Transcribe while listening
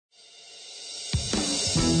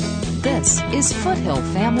This is Foothill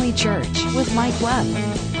Family Church with Mike Webb.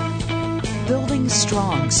 Building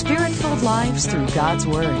strong, spirit-filled lives through God's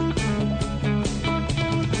Word.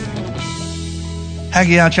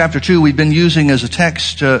 Haggai chapter 2 we've been using as a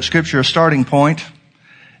text scripture, a starting point.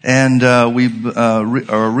 And we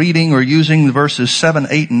are reading or using the verses 7,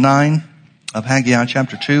 8, and 9 of Haggai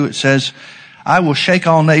chapter 2. It says, I will shake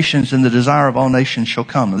all nations and the desire of all nations shall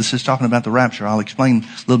come. Now, this is talking about the rapture. I'll explain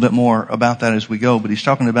a little bit more about that as we go, but he's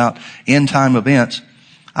talking about end time events.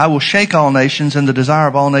 I will shake all nations and the desire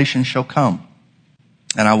of all nations shall come.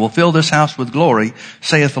 And I will fill this house with glory,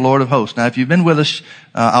 saith the Lord of hosts. Now, if you've been with us,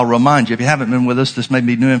 I'll remind you, if you haven't been with us, this may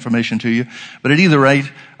be new information to you. But at either rate,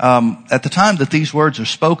 at the time that these words are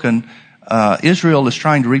spoken, Israel is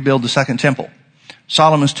trying to rebuild the second temple.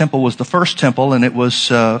 Solomon's temple was the first temple, and it was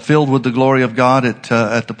filled with the glory of God at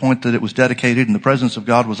the point that it was dedicated, and the presence of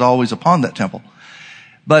God was always upon that temple.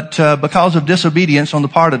 But because of disobedience on the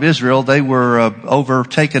part of Israel, they were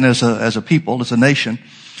overtaken as a people, as a nation,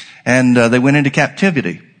 and they went into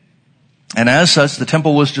captivity. And as such, the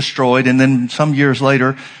temple was destroyed, and then some years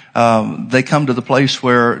later, they come to the place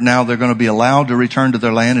where now they're going to be allowed to return to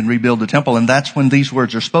their land and rebuild the temple, and that's when these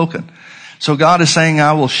words are spoken. So God is saying,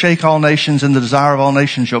 I will shake all nations and the desire of all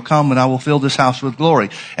nations shall come, and I will fill this house with glory.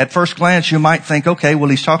 At first glance, you might think, okay, well,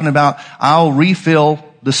 he's talking about I'll refill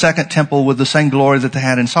the second temple with the same glory that they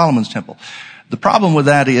had in Solomon's temple. The problem with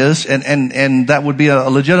that is, and that would be a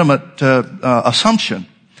legitimate assumption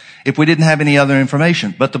if we didn't have any other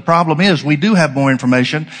information. But the problem is we do have more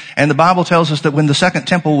information, and the Bible tells us that when the second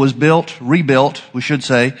temple was rebuilt, we should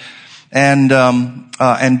say, and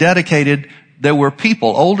dedicated, there were people,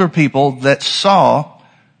 older people, that saw,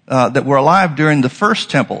 that were alive during the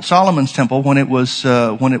first temple, Solomon's temple, when it was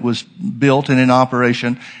built and in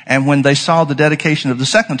operation. And when they saw the dedication of the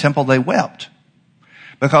second temple, they wept.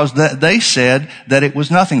 Because they said that it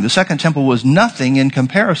was nothing. The second temple was nothing in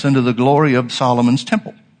comparison to the glory of Solomon's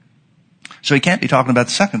temple. So he can't be talking about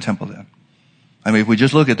the second temple then. I mean, if we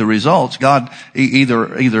just look at the results, God, either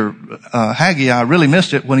Haggai really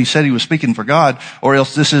missed it when he said he was speaking for God, or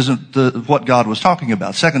else this isn't what God was talking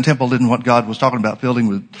about. Second temple isn't what God was talking about,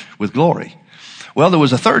 filling with glory. Well, there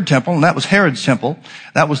was a third temple, and that was Herod's temple.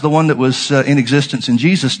 That was the one that was in existence in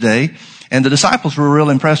Jesus' day. And the disciples were real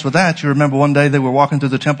impressed with that. You remember one day they were walking through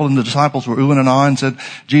the temple, and the disciples were oohing and ahhing and said,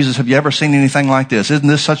 Jesus, have you ever seen anything like this? Isn't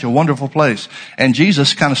this such a wonderful place? And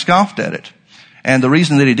Jesus kind of scoffed at it. And the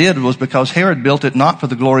reason that he did was because Herod built it not for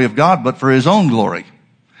the glory of God, but for his own glory.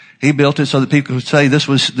 He built it so that people could say this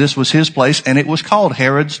was his place, and it was called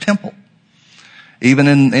Herod's temple. Even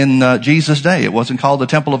in Jesus' day, it wasn't called the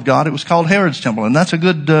temple of God, it was called Herod's temple. And that's a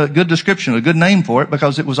good description, a good name for it,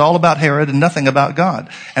 because it was all about Herod and nothing about God.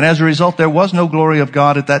 And as a result, there was no glory of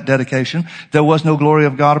God at that dedication. There was no glory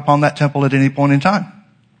of God upon that temple at any point in time.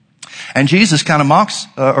 And Jesus kind of mocks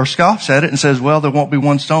or scoffs at it and says, well, there won't be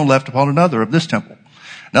one stone left upon another of this temple.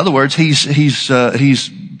 In other words, he's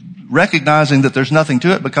recognizing that there's nothing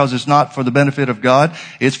to it because it's not for the benefit of God.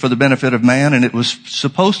 It's for the benefit of man. And it was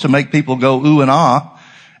supposed to make people go ooh and ah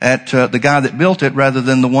at the guy that built it rather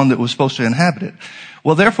than the one that was supposed to inhabit it.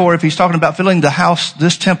 Well, therefore, if he's talking about filling the house,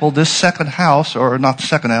 this temple, this second house, or not the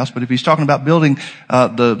second house, but if he's talking about building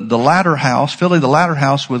the latter house, filling the latter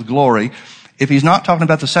house with glory, if he's not talking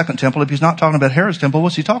about the second temple, if he's not talking about Herod's temple,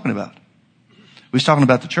 what's he talking about? He's talking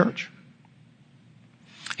about the church.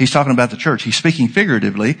 He's talking about the church. He's speaking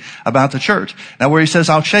figuratively about the church. Now, where he says,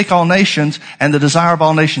 I'll shake all nations and the desire of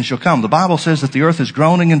all nations shall come. The Bible says that the earth is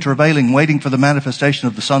groaning and travailing, waiting for the manifestation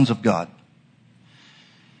of the sons of God.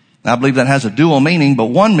 Now, I believe that has a dual meaning, but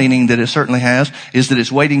one meaning that it certainly has is that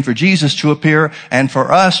it's waiting for Jesus to appear and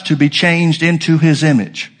for us to be changed into his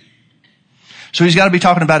image. So he's got to be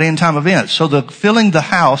talking about end time events. So the filling the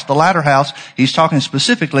house, the latter house, he's talking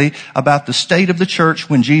specifically about the state of the church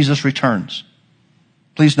when Jesus returns.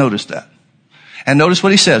 Please notice that. And notice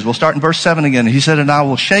what he says. We'll start in verse 7 again. He said, and I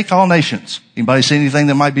will shake all nations. Anybody see anything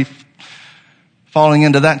that might be falling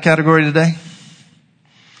into that category today?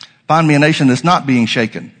 Find me a nation that's not being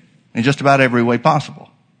shaken in just about every way possible.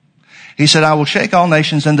 He said, I will shake all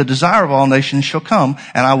nations and the desire of all nations shall come,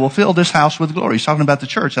 and I will fill this house with glory. He's talking about the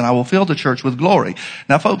church, and I will fill the church with glory.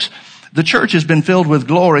 Now, folks, the church has been filled with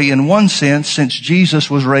glory in one sense since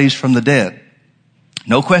Jesus was raised from the dead.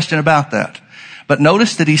 No question about that. But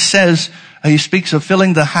notice that he speaks of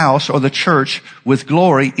filling the house or the church with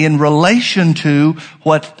glory in relation to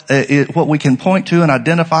what we can point to and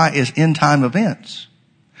identify as end time events.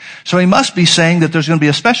 So he must be saying that there's going to be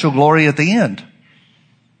a special glory at the end.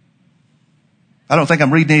 I don't think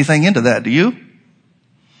I'm reading anything into that, do you?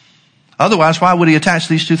 Otherwise, why would he attach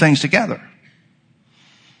these two things together?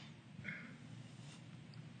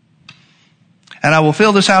 And I will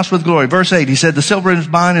fill this house with glory. Verse 8, he said, the silver is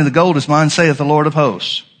mine and the gold is mine, saith the Lord of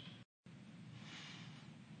hosts.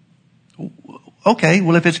 Okay,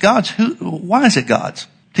 well if it's God's, why is it God's?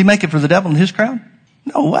 Did he make it for the devil and his crowd?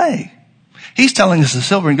 No way. He's telling us the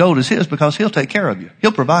silver and gold is his because he'll take care of you.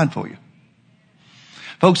 He'll provide for you.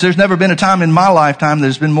 Folks, there's never been a time in my lifetime that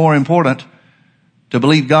has been more important to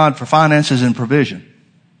believe God for finances and provision.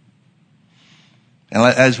 And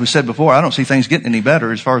as we said before, I don't see things getting any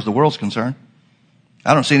better as far as the world's concerned.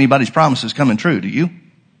 I don't see anybody's promises coming true. Do you?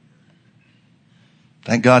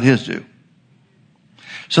 Thank God his do.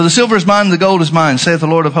 So the silver is mine, the gold is mine, saith the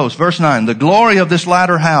Lord of hosts. Verse 9, the glory of this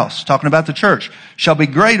latter house, talking about the church, shall be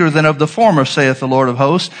greater than of the former, saith the Lord of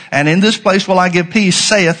hosts. And in this place will I give peace,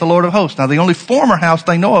 saith the Lord of hosts. Now the only former house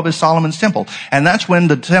they know of is Solomon's temple. And that's when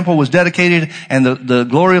the temple was dedicated and the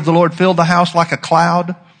glory of the Lord filled the house like a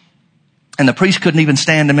cloud. And the priest couldn't even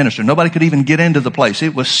stand to minister. Nobody could even get into the place.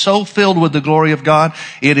 It was so filled with the glory of God.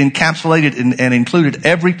 It encapsulated and included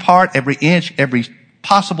every part, every inch, every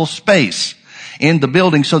possible space in the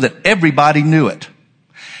building so that everybody knew it.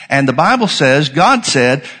 And the Bible says, God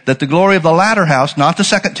said that the glory of the latter house, not the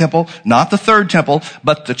second temple, not the third temple,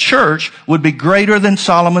 but the church would be greater than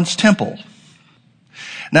Solomon's temple.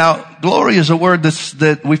 Now, glory is a word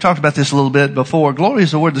that we've talked about this a little bit before. Glory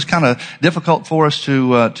is a word that's kind of difficult for us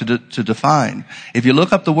to define. If you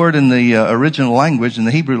look up the word in the original language, in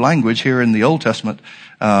the Hebrew language here in the Old Testament,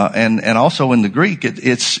 and also in the Greek,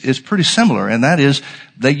 it's pretty similar. And that is,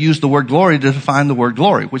 they use the word glory to define the word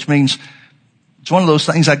glory, which means it's one of those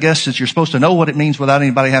things, I guess, that you're supposed to know what it means without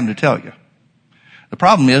anybody having to tell you. The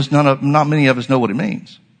problem is, not many of us know what it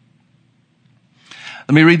means.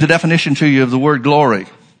 Let me read the definition to you of the word glory.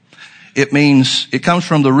 It comes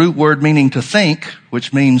from the root word meaning to think,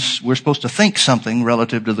 which means we're supposed to think something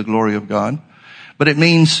relative to the glory of God. But it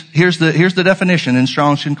means, here's the definition in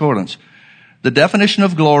Strong's Concordance. The definition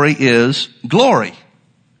of glory is glory.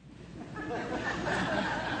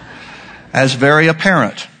 As very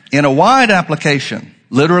apparent. In a wide application,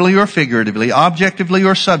 literally or figuratively, objectively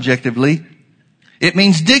or subjectively, it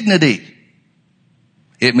means dignity.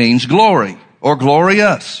 It means glory or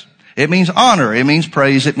glorious. It means honor. It means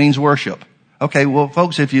praise. It means worship. Okay, well,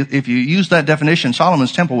 folks, if you use that definition,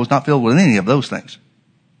 Solomon's temple was not filled with any of those things.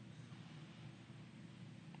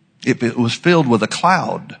 It was filled with a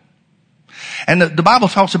cloud. And the Bible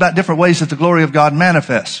talks about different ways that the glory of God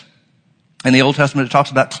manifests. In the Old Testament, it talks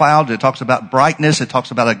about clouds. It talks about brightness. It talks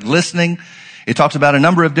about a glistening. It talks about a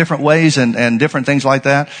number of different ways and different things like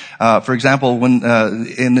that. For example, when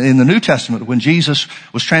in the New Testament, when Jesus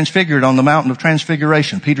was transfigured on the mountain of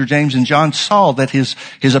transfiguration, Peter, James, and John saw that his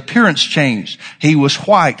appearance changed. He was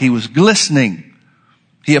white. He was glistening.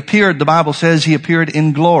 He appeared, the Bible says, he appeared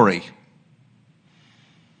in glory.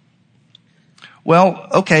 Well,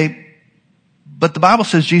 okay, but the Bible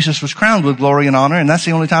says Jesus was crowned with glory and honor, and that's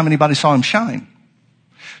the only time anybody saw him shine.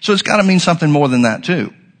 So it's got to mean something more than that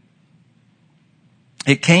too.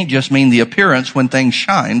 It can't just mean the appearance when things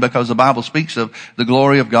shine, because the Bible speaks of the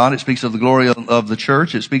glory of God. It speaks of the glory of the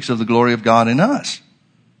church. It speaks of the glory of God in us.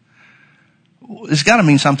 It's got to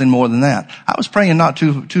mean something more than that. I was praying not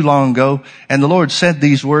too long ago, and the Lord said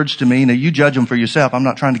these words to me. Now, you judge them for yourself. I'm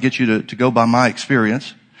not trying to get you to go by my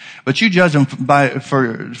experience, but you judge them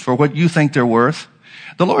for what you think they're worth.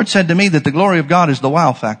 The Lord said to me that the glory of God is the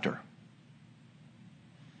wow factor.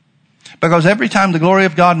 Because every time the glory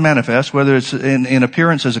of God manifests, whether it's in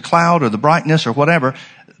appearance as a cloud or the brightness or whatever,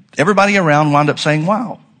 everybody around wound up saying,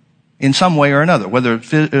 wow, in some way or another, whether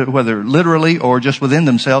literally or just within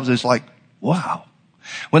themselves, it's like, wow.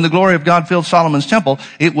 When the glory of God filled Solomon's temple,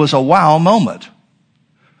 it was a wow moment.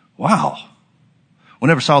 Wow. We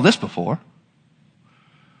never saw this before.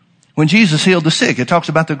 When Jesus healed the sick, it talks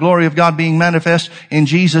about the glory of God being manifest in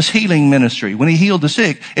Jesus' healing ministry. When he healed the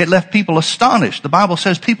sick, it left people astonished. The Bible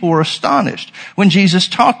says people were astonished. When Jesus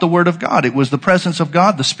taught the Word of God, it was the presence of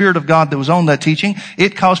God, the Spirit of God that was on that teaching.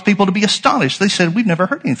 It caused people to be astonished. They said, we've never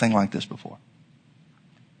heard anything like this before.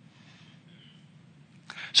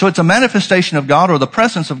 So it's a manifestation of God or the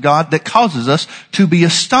presence of God that causes us to be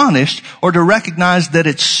astonished or to recognize that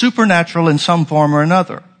it's supernatural in some form or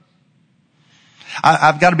another.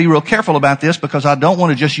 I've got to be real careful about this because I don't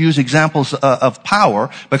want to just use examples of power,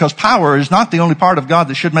 because power is not the only part of God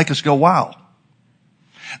that should make us go, wow.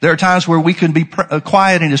 There are times where we can be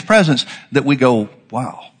quiet in his presence that we go,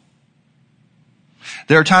 wow.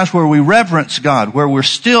 There are times where we reverence God, where we're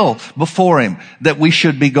still before him, that we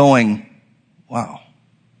should be going, wow.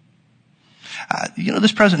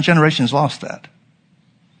 This present generation has lost that.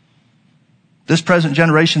 This present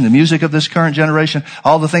generation, the music of this current generation,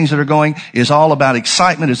 all the things that are going is all about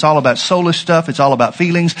excitement. It's all about soulish stuff. It's all about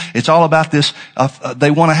feelings. It's all about this.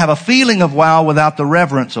 They want to have a feeling of wow without the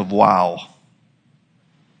reverence of wow.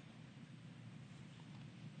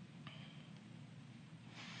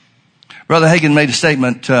 Brother Hagin made a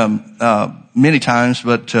statement many times,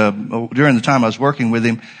 but during the time I was working with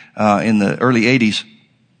him in the early 80s,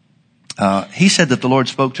 he said that the Lord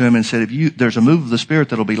spoke to him and said, there's a move of the Spirit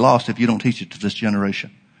that'll be lost if you don't teach it to this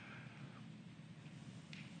generation.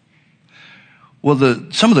 Well,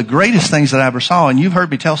 some of the greatest things that I ever saw, and you've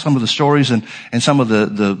heard me tell some of the stories and some of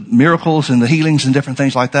the miracles and the healings and different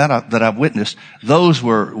things like that that I've witnessed, those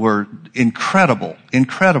were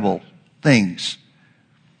incredible things.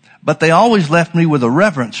 But they always left me with a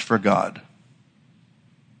reverence for God.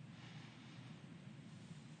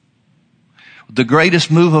 The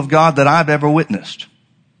greatest move of God that I've ever witnessed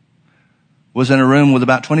was in a room with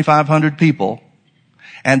about 2,500 people,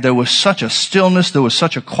 and there was such a stillness, there was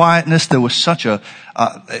such a quietness, there was such a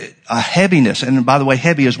heaviness. And by the way,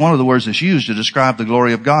 heavy is one of the words that's used to describe the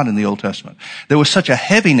glory of God in the Old Testament. There was such a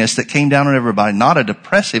heaviness that came down on everybody, not a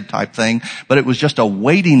depressive type thing, but it was just a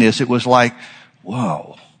weightiness. It was like,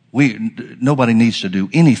 whoa. Nobody needs to do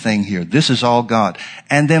anything here. This is all God.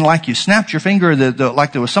 And then like you snapped your finger,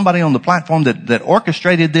 like there was somebody on the platform that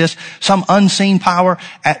orchestrated this, some unseen power.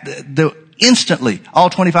 Instantly, all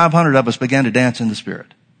 2,500 of us began to dance in the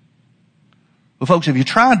Spirit. Well, folks, if you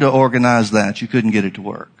tried to organize that, you couldn't get it to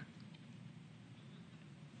work.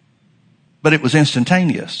 But it was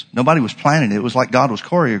instantaneous. Nobody was planning it. It was like God was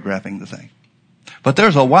choreographing the thing. But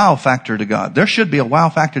there's a wow factor to God. There should be a wow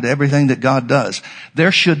factor to everything that God does.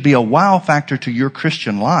 There should be a wow factor to your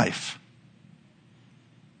Christian life.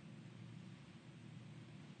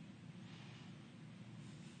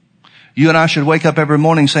 You and I should wake up every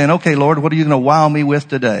morning saying, okay, Lord, what are you going to wow me with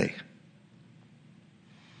today?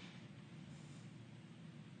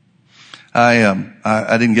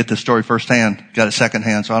 I didn't get this story firsthand, got it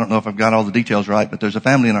secondhand, so I don't know if I've got all the details right, but there's a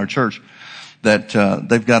family in our church that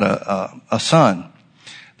they've got a son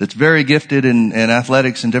that's very gifted in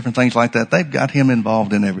athletics and different things like that. They've got him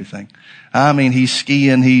involved in everything. I mean, he's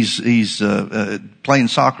skiing, he's playing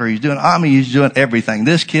soccer, he's doing everything.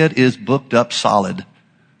 This kid is booked up solid.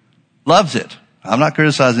 Loves it. I'm not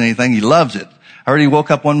criticizing anything. He loves it. I heard he woke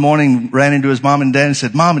up one morning, ran into his mom and dad and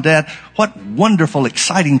said, Mom and Dad, what wonderful,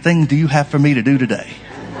 exciting thing do you have for me to do today?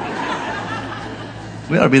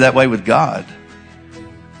 We ought to be that way with God.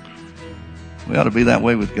 We ought to be that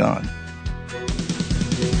way with God.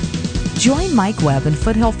 Join Mike Webb and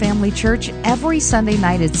Foothill Family Church every Sunday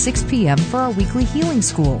night at 6 p.m. for our weekly healing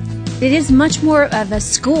school. It is much more of a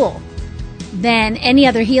school than any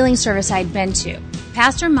other healing service I'd been to.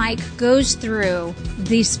 Pastor Mike goes through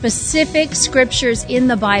the specific scriptures in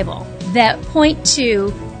the Bible that point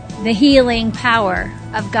to the healing power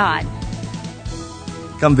of God.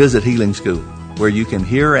 Come visit Healing School, where you can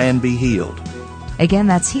hear and be healed. Again,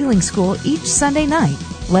 that's Healing School each Sunday night,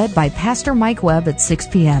 led by Pastor Mike Webb at 6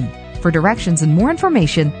 p.m. For directions and more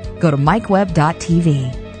information, go to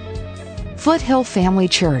mikewebb.tv. Foothill Family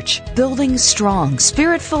Church, building strong,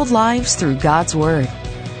 Spirit-filled lives through God's Word.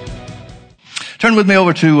 Turn with me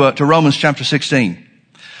over to Romans chapter 16.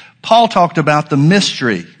 Paul talked about the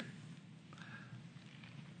mystery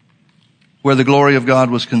where the glory of God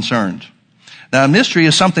was concerned. Now, a mystery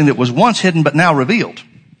is something that was once hidden but now revealed.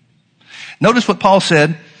 Notice what Paul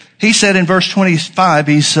said. He said in verse 25,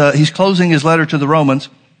 he's closing his letter to the Romans.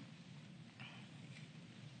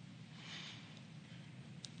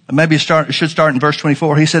 Maybe it should start in verse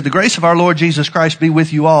 24. He said, the grace of our Lord Jesus Christ be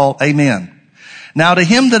with you all. Amen. Now to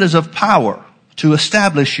him that is of power to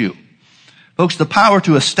establish you. Folks, the power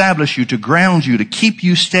to establish you, to ground you, to keep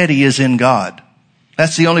you steady is in God.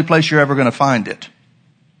 That's the only place you're ever going to find it.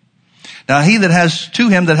 Now to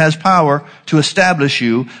him that has power to establish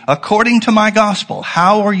you according to my gospel.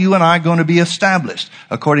 How are you and I going to be established?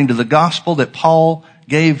 According to the gospel that Paul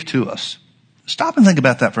gave to us. Stop and think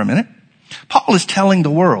about that for a minute. Paul is telling the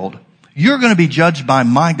world, you're going to be judged by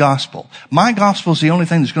my gospel. My gospel is the only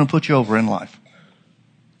thing that's going to put you over in life.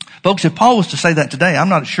 Folks, if Paul was to say that today, I'm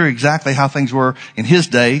not sure exactly how things were in his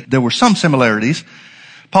day. There were some similarities.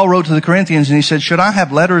 Paul wrote to the Corinthians and he said, should I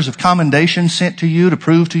have letters of commendation sent to you to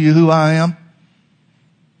prove to you who I am?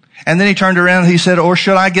 And then he turned around and he said, or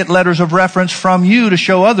should I get letters of reference from you to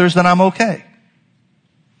show others that I'm okay?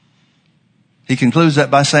 He concludes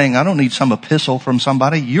that by saying, I don't need some epistle from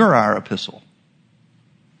somebody. You're our epistle.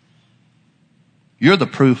 You're the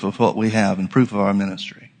proof of what we have and proof of our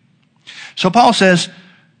ministry. So Paul says,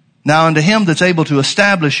 now unto him that's able to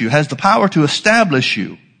establish you, has the power to establish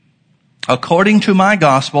you. according to my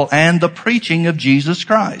gospel and the preaching of Jesus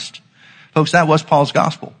Christ. Folks, that was Paul's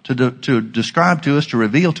gospel, to describe to us, to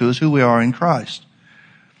reveal to us who we are in Christ.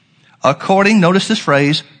 According, notice this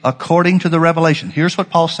phrase, according to the revelation. Here's what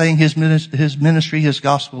Paul's saying his ministry, his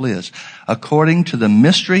gospel is. According to the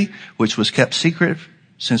mystery which was kept secret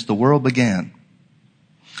since the world began,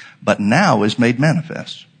 but now is made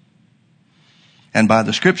manifest. And by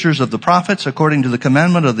the scriptures of the prophets, according to the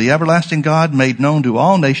commandment of the everlasting God, made known to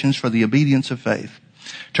all nations for the obedience of faith.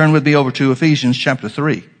 Turn with me over to Ephesians chapter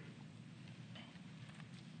 3.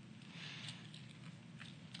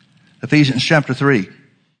 Ephesians chapter 3.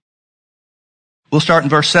 We'll start in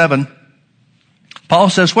verse 7. Paul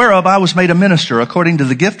says, whereof I was made a minister according to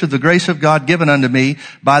the gift of the grace of God given unto me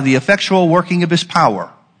by the effectual working of his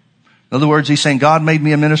power. In other words, he's saying God made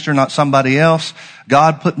me a minister, not somebody else.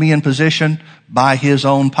 God put me in position by his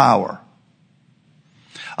own power.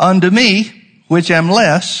 Unto me, which am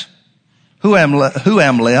less, who am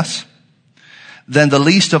less than the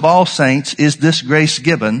least of all saints, is this grace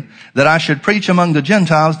given, that I should preach among the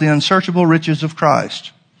Gentiles the unsearchable riches of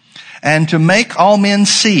Christ. And to make all men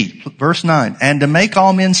see, verse 9, and to make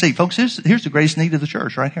all men see. Folks, here's the greatest need of the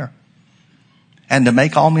church right here. And to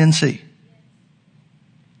make all men see.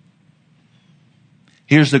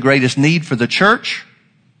 Here's the greatest need for the church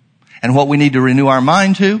and what we need to renew our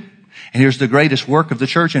mind to. And here's the greatest work of the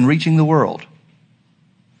church in reaching the world.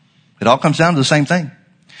 It all comes down to the same thing.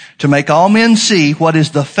 To make all men see what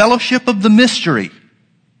is the fellowship of the mystery,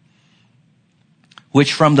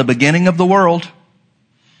 which from the beginning of the world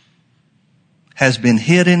has been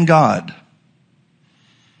hid in God.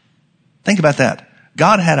 Think about that.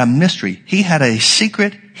 God had a mystery. He had a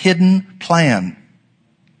secret, hidden plan.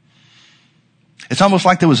 It's almost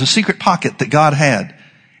like there was a secret pocket that God had,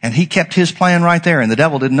 and he kept his plan right there, and the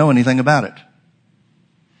devil didn't know anything about it.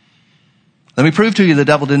 Let me prove to you the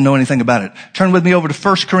devil didn't know anything about it. Turn with me over to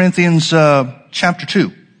 1 Corinthians chapter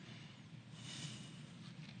 2.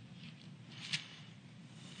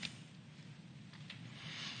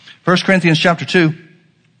 1 Corinthians chapter 2.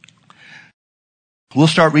 We'll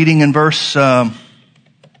start reading in verse, better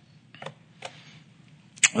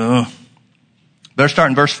start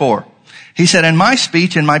in verse 4. He said, and my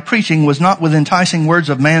speech and my preaching was not with enticing words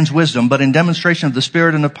of man's wisdom, but in demonstration of the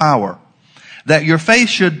Spirit and of power, that your faith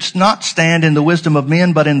should not stand in the wisdom of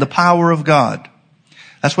men, but in the power of God.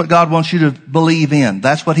 That's what God wants you to believe in.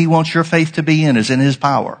 That's what he wants your faith to be in, is in his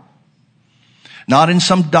power. Not in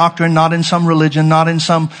some doctrine, not in some religion, not in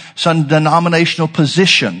some denominational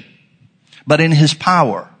position, but in his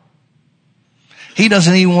power. He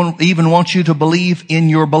doesn't even want you to believe in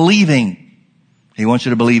your believing. He wants you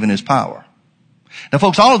to believe in his power. Now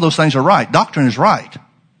folks, all of those things are right. Doctrine is right.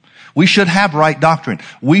 We should have right doctrine.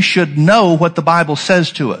 We should know what the Bible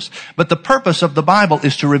says to us. But the purpose of the Bible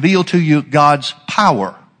is to reveal to you God's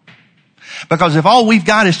power. Because if all we've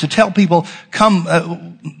got is to tell people,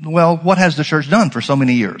 what has the church done for so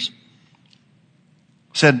many years?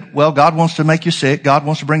 Said, well, God wants to make you sick. God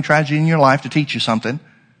wants to bring tragedy in your life to teach you something.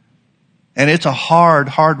 And it's a hard,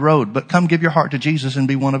 hard road. But come give your heart to Jesus and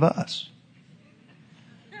be one of us.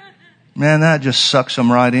 Man, that just sucks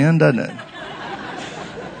them right in, doesn't it?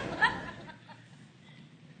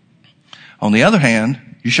 On the other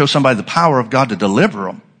hand, you show somebody the power of God to deliver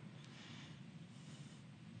them.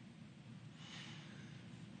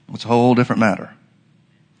 It's a whole different matter.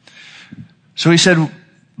 So he said,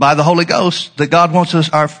 by the Holy Ghost, that God wants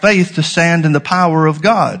our faith to stand in the power of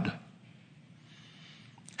God.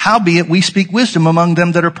 Howbeit we speak wisdom among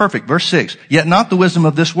them that are perfect. Verse 6. Yet not the wisdom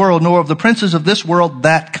of this world, nor of the princes of this world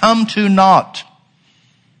that come to naught.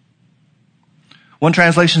 One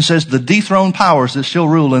translation says the dethroned powers that still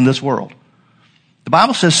rule in this world. The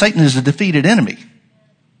Bible says Satan is a defeated enemy.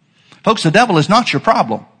 Folks, the devil is not your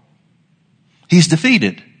problem. He's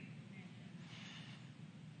defeated.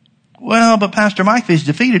 Well, but Pastor Mike, if he's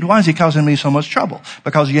defeated, why is he causing me so much trouble?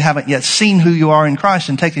 Because you haven't yet seen who you are in Christ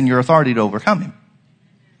and taken your authority to overcome him.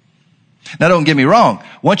 Now don't get me wrong.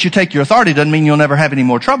 Once you take your authority, it doesn't mean you'll never have any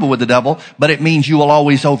more trouble with the devil, but it means you will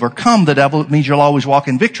always overcome the devil. It means you'll always walk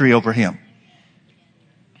in victory over him.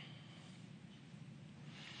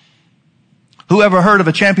 Who ever heard of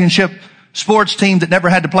a championship sports team that never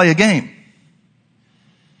had to play a game?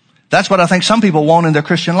 That's what I think some people want in their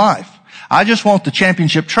Christian life. I just want the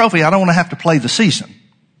championship trophy. I don't want to have to play the season.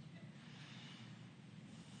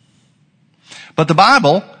 But the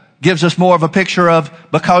Bible gives us more of a picture of,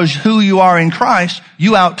 because who you are in Christ,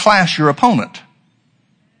 you outclass your opponent.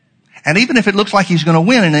 And even if it looks like he's going to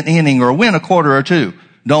win in an inning or win a quarter or two,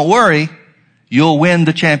 don't worry, you'll win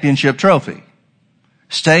the championship trophy.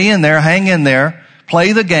 Stay in there, hang in there,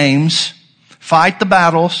 play the games, fight the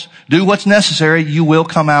battles, do what's necessary, you will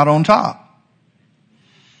come out on top.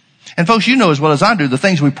 And folks, you know as well as I do, the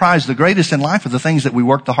things we prize the greatest in life are the things that we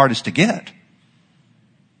work the hardest to get.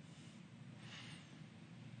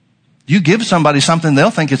 You give somebody something,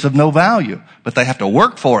 they'll think it's of no value, but they have to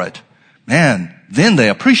work for it. Man, then they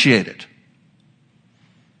appreciate it.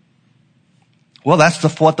 Well, that's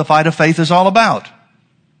what the fight of faith is all about.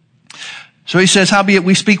 So he says, howbeit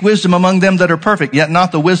we speak wisdom among them that are perfect, yet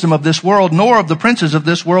not the wisdom of this world, nor of the princes of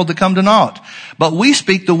this world that come to naught. But we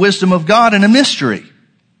speak the wisdom of God in a mystery.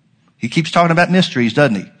 He keeps talking about mysteries,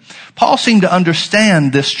 doesn't he? Paul seemed to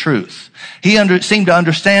understand this truth. He seemed to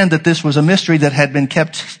understand that this was a mystery that had been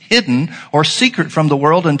kept hidden or secret from the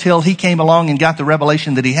world until he came along and got the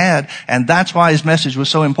revelation that he had. And that's why his message was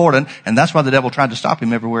so important. And that's why the devil tried to stop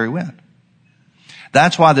him everywhere he went.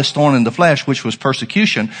 That's why this thorn in the flesh, which was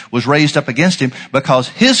persecution, was raised up against him, because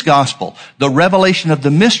his gospel, the revelation of the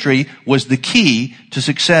mystery, was the key to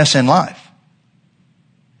success in life.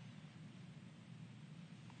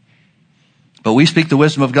 But we speak the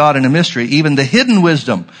wisdom of God in a mystery, even the hidden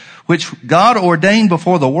wisdom, which God ordained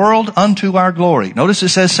before the world unto our glory. Notice it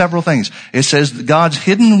says several things. It says God's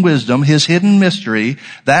hidden wisdom, his hidden mystery,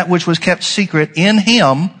 that which was kept secret in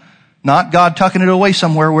him, not God tucking it away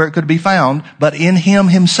somewhere where it could be found, but in him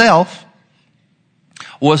himself,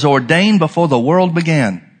 was ordained before the world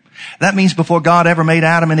began. That means before God ever made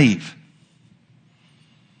Adam and Eve.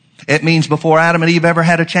 It means before Adam and Eve ever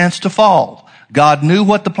had a chance to fall. God knew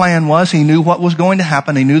what the plan was. He knew what was going to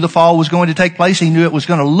happen. He knew the fall was going to take place. He knew it was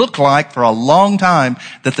going to look like for a long time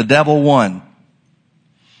that the devil won.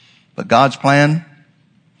 But God's plan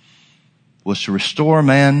was to restore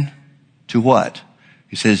man to what?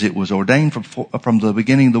 He says it was ordained from the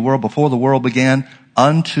beginning of the world, before the world began,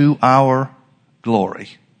 unto our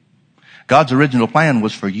glory. God's original plan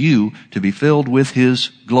was for you to be filled with his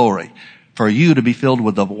glory, for you to be filled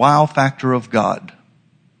with the wow factor of God,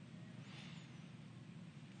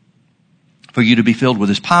 for you to be filled with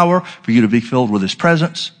his power, for you to be filled with his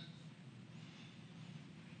presence,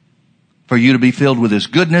 for you to be filled with his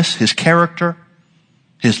goodness, his character,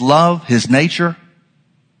 his love, his nature,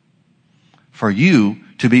 for you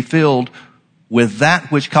to be filled with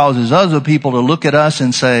that which causes other people to look at us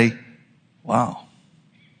and say, wow,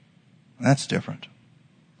 that's different.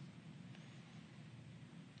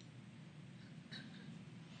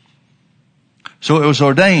 So it was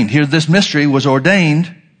ordained. Here, this mystery was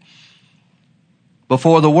ordained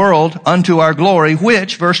before the world unto our glory,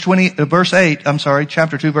 which, chapter 2,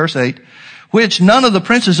 verse 8, which none of the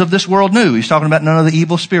princes of this world knew. He's talking about none of the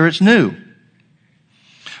evil spirits knew.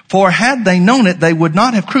 For had they known it, they would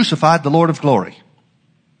not have crucified the Lord of glory.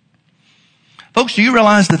 Folks, do you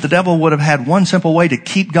realize that the devil would have had one simple way to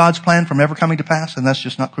keep God's plan from ever coming to pass, and that's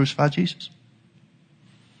just not crucify Jesus?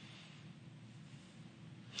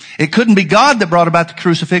 It couldn't be God that brought about the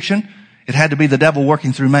crucifixion. It had to be the devil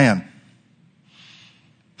working through man.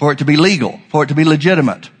 For it to be legal, for it to be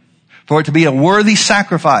legitimate, for it to be a worthy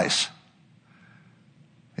sacrifice,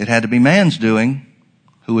 it had to be man's doing,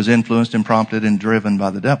 who was influenced and prompted and driven by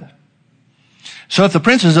the devil. So if the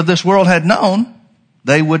princes of this world had known,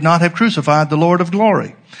 they would not have crucified the Lord of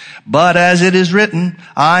glory. But as it is written,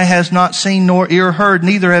 eye has not seen nor ear heard,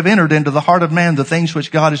 neither have entered into the heart of man the things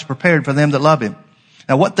which God has prepared for them that love him.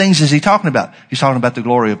 Now what things is he talking about? He's talking about the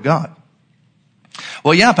glory of God.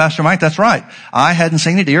 Well, yeah, Pastor Mike, that's right. Eye hadn't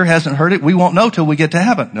seen it, ear hasn't heard it. We won't know till we get to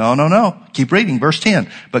heaven. No. Keep reading, verse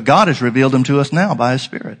 10. But God has revealed them to us now by his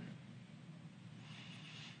Spirit.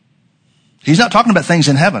 He's not talking about things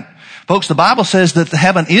in heaven. Folks, the Bible says that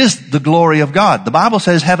heaven is the glory of God. The Bible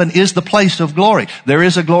says heaven is the place of glory. There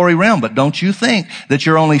is a glory realm, but don't you think that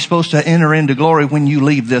you're only supposed to enter into glory when you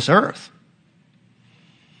leave this earth.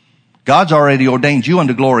 God's already ordained you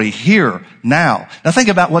unto glory here, now. Now think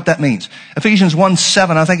about what that means. Ephesians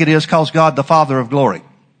 1:7, I think it is, calls God the Father of glory.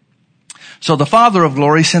 So the Father of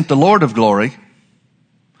glory sent the Lord of glory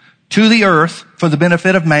to the earth for the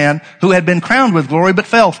benefit of man who had been crowned with glory but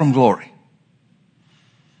fell from glory.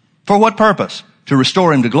 For what purpose? To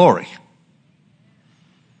restore him to glory.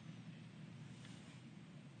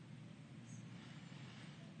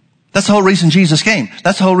 That's the whole reason Jesus came.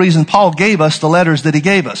 That's the whole reason Paul gave us the letters that he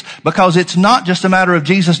gave us. Because it's not just a matter of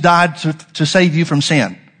Jesus died to save you from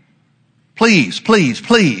sin. Please.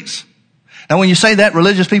 Now when you say that,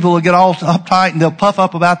 religious people will get all uptight and they'll puff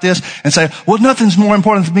up about this and say, well, nothing's more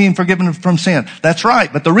important than being forgiven from sin. That's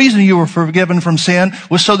right. But the reason you were forgiven from sin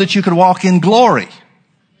was so that you could walk in glory.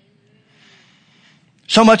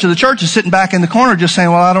 So much of the church is sitting back in the corner just saying,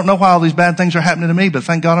 well, I don't know why all these bad things are happening to me, but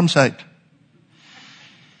thank God I'm saved.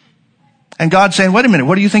 And God's saying, wait a minute,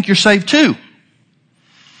 what do you think you're saved to?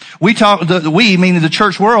 We meaning the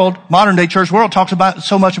church world, modern day church world, talks about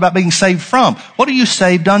so much about being saved from. What are you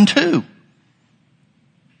saved unto?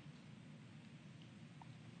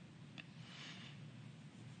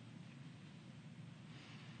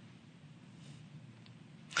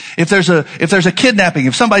 If there's a kidnapping,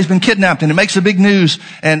 if somebody's been kidnapped and it makes a big news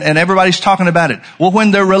and everybody's talking about it. Well,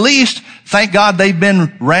 when they're released, thank God they've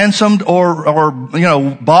been ransomed or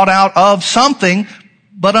bought out of something,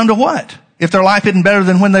 but under what? If their life isn't better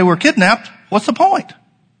than when they were kidnapped, what's the point?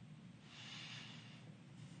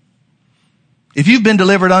 If you've been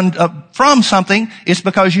delivered from something, it's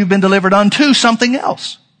because you've been delivered unto something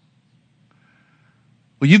else.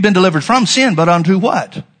 Well, you've been delivered from sin, but unto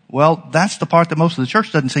what? Well, that's the part that most of the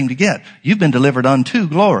church doesn't seem to get. You've been delivered unto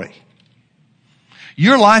glory.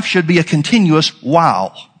 Your life should be a continuous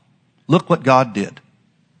wow. Look what God did.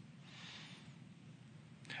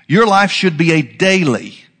 Your life should be a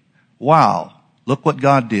daily wow. Look what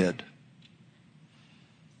God did.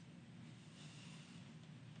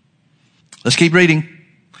 Let's keep reading.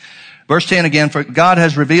 Verse 10 again. For God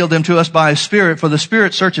has revealed them to us by His Spirit. For the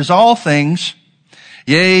Spirit searches all things,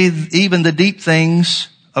 yea, even the deep things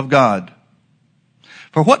of God.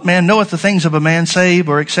 For what man knoweth the things of a man save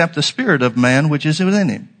or except the spirit of man which is within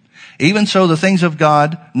him? Even so the things of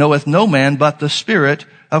God knoweth no man but the Spirit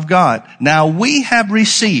of God. Now we have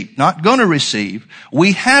received, not gonna receive,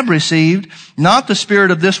 we have received not the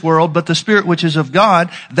spirit of this world, but the Spirit which is of God,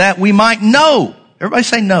 that we might know. Everybody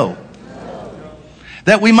say no.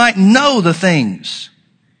 That we might know the things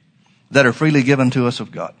that are freely given to us of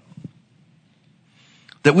God.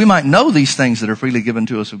 That we might know these things that are freely given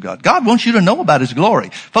to us of God. God wants you to know about His glory.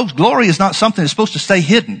 Folks, glory is not something that's supposed to stay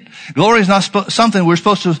hidden. Glory is not something we're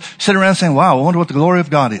supposed to sit around saying, wow, I wonder what the glory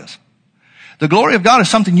of God is. The glory of God is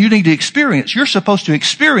something you need to experience. You're supposed to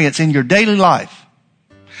experience in your daily life.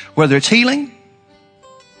 Whether it's healing,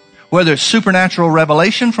 whether it's supernatural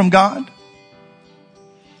revelation from God,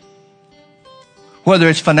 whether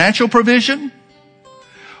it's financial provision,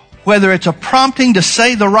 whether it's a prompting to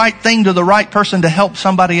say the right thing to the right person to help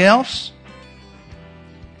somebody else.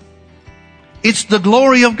 It's the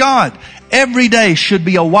glory of God. Every day should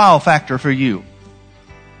be a wow factor for you.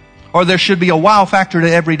 Or there should be a wow factor to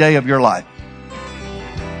every day of your life.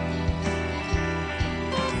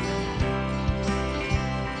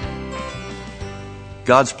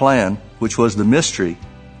 God's plan, which was the mystery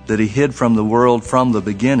that He hid from the world from the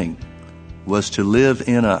beginning, was to live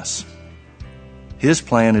in us. His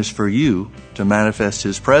plan is for you to manifest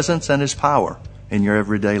His presence and His power in your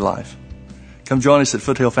everyday life. Come join us at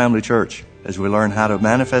Foothill Family Church as we learn how to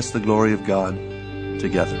manifest the glory of God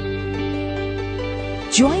together.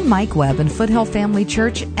 Join Mike Webb and Foothill Family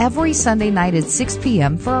Church every Sunday night at 6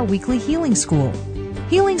 p.m. for our weekly Healing School.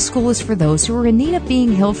 Healing School is for those who are in need of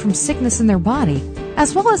being healed from sickness in their body,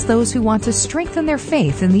 as well as those who want to strengthen their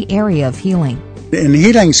faith in the area of healing. In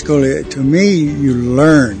Healing School, to me, you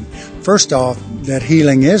learn, first off, that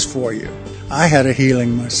healing is for you. I had a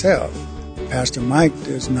healing myself. Pastor Mike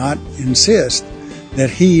does not insist that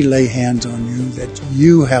he lay hands on you, that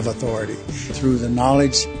you have authority through the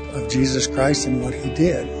knowledge of Jesus Christ and what He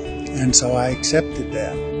did. And so I accepted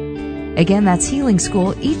that. Again, that's Healing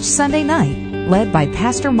School each Sunday night, led by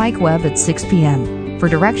Pastor Mike Webb at 6 p.m. For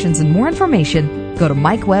directions and more information, go to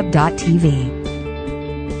mikewebb.tv.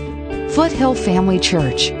 Foothill Family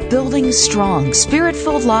Church, building strong,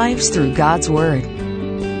 Spirit-filled lives through God's Word.